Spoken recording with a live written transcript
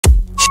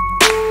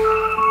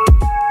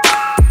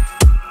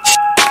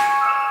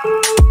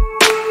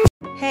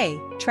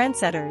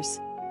Trendsetters.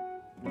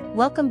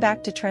 Welcome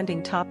back to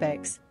Trending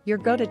Topics, your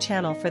go-to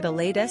channel for the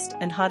latest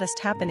and hottest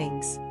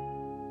happenings.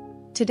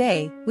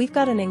 Today, we've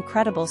got an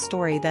incredible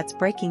story that's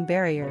breaking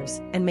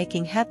barriers and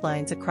making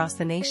headlines across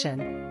the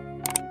nation.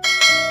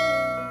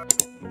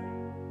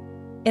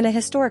 In a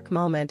historic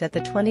moment at the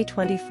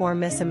 2024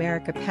 Miss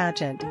America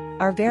pageant,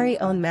 our very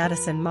own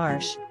Madison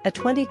Marsh, a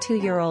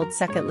 22-year-old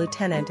second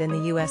lieutenant in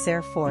the U.S.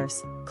 Air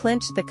Force,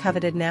 clinched the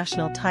coveted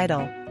national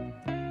title.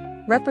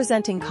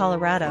 Representing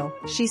Colorado,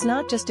 she's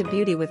not just a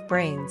beauty with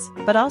brains,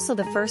 but also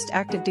the first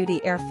active-duty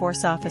Air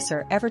Force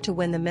officer ever to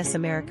win the Miss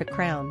America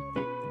crown.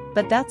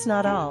 But that's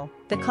not all,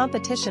 the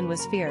competition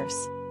was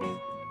fierce.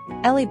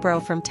 Ellie Bro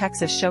from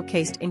Texas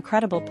showcased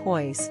incredible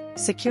poise,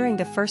 securing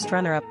the first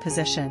runner-up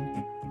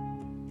position.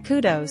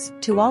 Kudos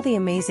to all the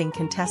amazing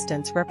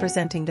contestants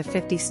representing the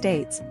 50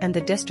 states and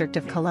the District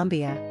of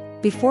Columbia.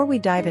 Before we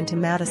dive into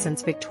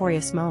Madison's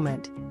victorious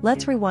moment,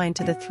 let's rewind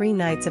to the 3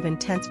 nights of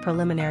intense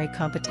preliminary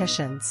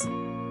competitions.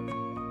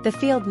 The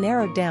field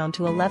narrowed down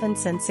to 11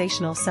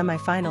 sensational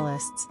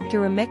semi-finalists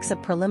through a mix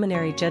of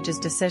preliminary judges'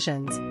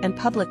 decisions and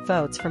public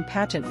votes from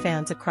pageant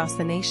fans across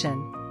the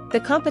nation. The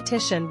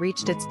competition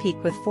reached its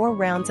peak with 4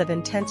 rounds of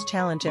intense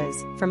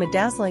challenges, from a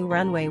dazzling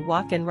runway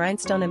walk and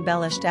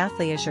rhinestone-embellished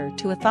athleisure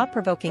to a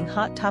thought-provoking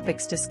hot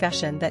topics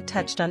discussion that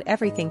touched on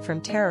everything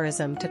from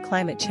terrorism to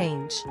climate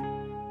change.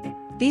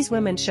 These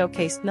women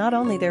showcased not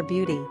only their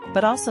beauty,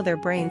 but also their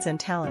brains and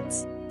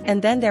talents.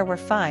 And then there were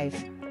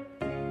 5.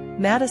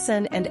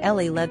 Madison and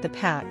Ellie led the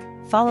pack,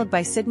 followed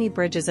by Sydney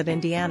Bridges of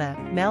Indiana,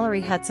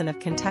 Mallory Hudson of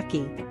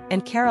Kentucky,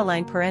 and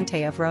Caroline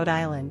Parente of Rhode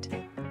Island.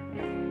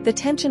 The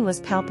tension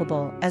was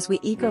palpable as we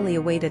eagerly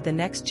awaited the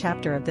next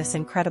chapter of this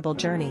incredible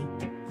journey.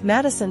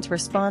 Madison's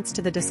response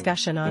to the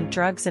discussion on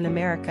drugs in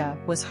America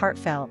was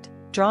heartfelt,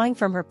 drawing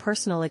from her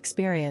personal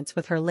experience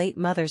with her late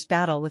mother's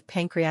battle with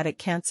pancreatic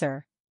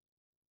cancer.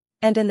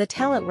 And in the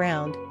talent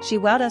round, she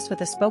wowed us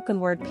with a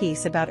spoken-word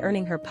piece about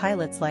earning her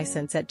pilot's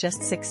license at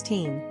just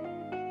 16.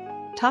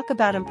 Talk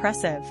about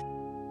impressive.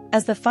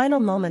 As the final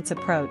moments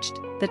approached,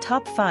 the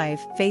top 5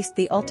 faced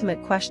the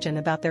ultimate question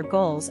about their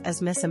goals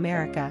as Miss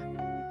America.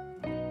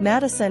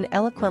 Madison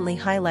eloquently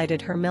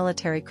highlighted her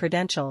military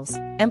credentials,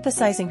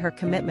 emphasizing her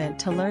commitment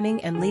to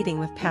learning and leading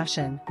with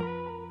passion.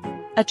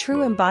 A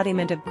true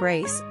embodiment of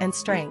grace and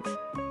strength.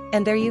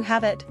 And there you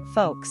have it,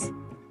 folks.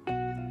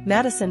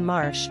 Madison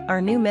Marsh,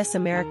 our new Miss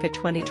America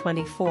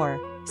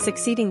 2024,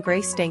 succeeding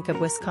Grace Stank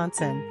of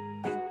Wisconsin.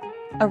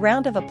 A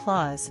round of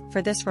applause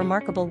for this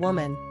remarkable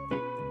woman.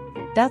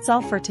 That's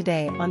all for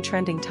today on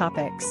Trending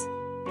Topics.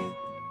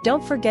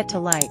 Don't forget to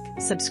like,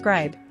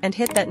 subscribe, and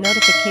hit that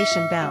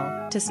notification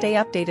bell to stay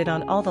updated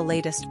on all the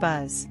latest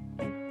buzz.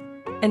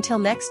 Until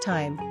next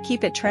time,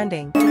 keep it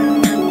trending.